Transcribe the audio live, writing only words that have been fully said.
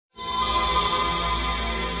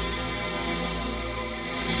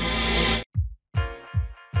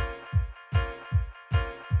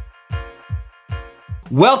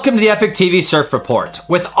Welcome to the EpicTV Surf Report.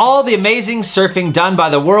 With all the amazing surfing done by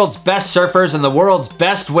the world's best surfers and the world's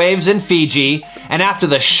best waves in Fiji, and after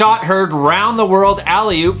the shot heard round the world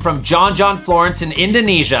alley-oop from John Florence in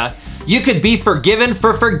Indonesia, you could be forgiven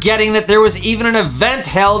for forgetting that there was even an event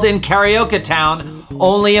held in Karaoke Town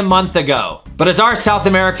only a month ago. But as our South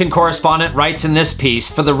American correspondent writes in this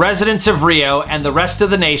piece, for the residents of Rio and the rest of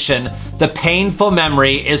the nation, the painful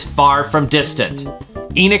memory is far from distant.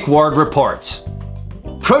 Enoch Ward reports.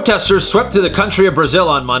 Protesters swept through the country of Brazil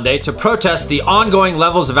on Monday to protest the ongoing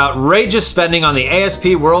levels of outrageous spending on the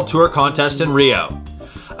ASP World Tour contest in Rio.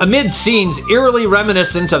 Amid scenes eerily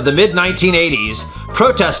reminiscent of the mid-1980s,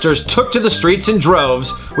 protesters took to the streets in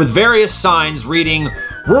droves with various signs reading,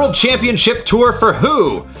 "World Championship Tour for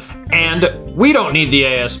who?" and "We don't need the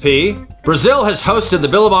ASP." Brazil has hosted the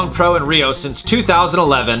Billabong Pro in Rio since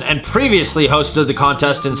 2011 and previously hosted the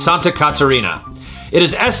contest in Santa Catarina. It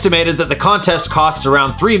is estimated that the contest cost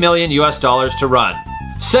around $3 million to run.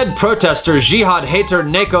 Said protester Jihad hater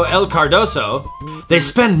Neko El Cardoso, "They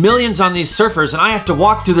spend millions on these surfers and I have to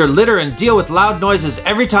walk through their litter and deal with loud noises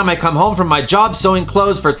every time I come home from my job sewing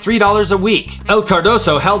clothes for $3 a week." El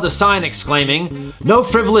Cardoso held a sign exclaiming, "No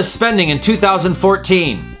frivolous spending in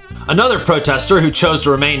 2014. Another protester who chose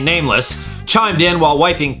to remain nameless chimed in while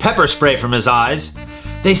wiping pepper spray from his eyes.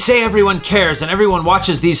 "They say everyone cares and everyone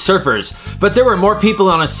watches these surfers, but there were more people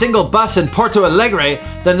on a single bus in Porto Alegre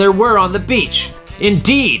than there were on the beach.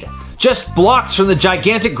 Indeed, just blocks from the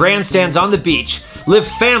gigantic grandstands on the beach live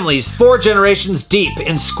families 4 generations deep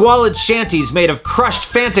in squalid shanties made of crushed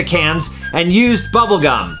Fanta cans and used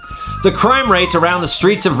bubblegum. The crime rate around the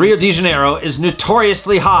streets of Rio de Janeiro is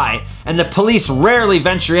notoriously high, and the police rarely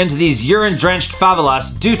venture into these urine-drenched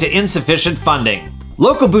favelas due to insufficient funding."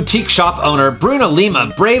 Local boutique shop owner Bruna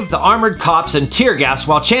Lima braved the armored cops and tear gas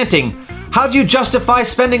while chanting, "How do you justify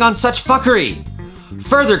spending on such fuckery?"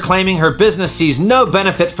 Further claiming her business sees no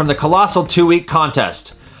benefit from the colossal 2-week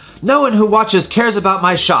contest. "No one who watches cares about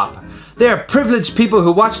my shop. They are privileged people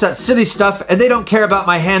who watch that silly stuff and they don't care about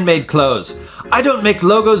my handmade clothes. I don't make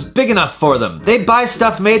logos big enough for them. They buy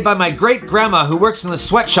stuff made by my great-grandma who works in the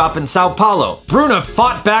sweatshop in Sao Paulo." Bruna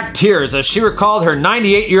fought back tears as she recalled her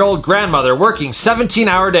 98-year-old grandmother working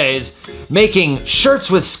 17-hour days, making shirts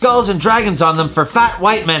with skulls and dragons on them for fat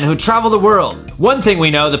white men who travel the world. One thing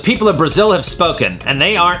we know, the people of Brazil have spoken, and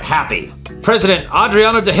they aren't happy. President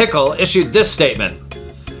Adriano de Hickel issued this statement.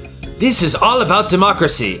 "This is all about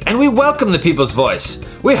democracy, and we welcome the people's voice.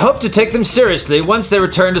 We hope to take them seriously once they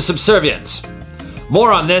return to subservience."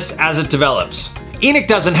 More on this as it develops. Enoch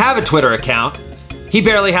doesn't have a Twitter account. He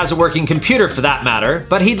barely has a working computer for that matter,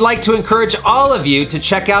 but he'd like to encourage all of you to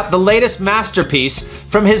check out the latest masterpiece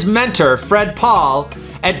from his mentor, Fred Paul,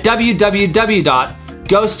 at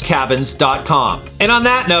www.ghostcabins.com. And on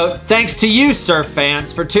that note, thanks to you, surf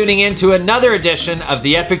fans, for tuning in to another edition of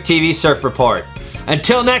the EpicTV Surf Report.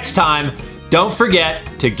 Until next time, don't forget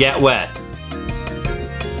to get wet.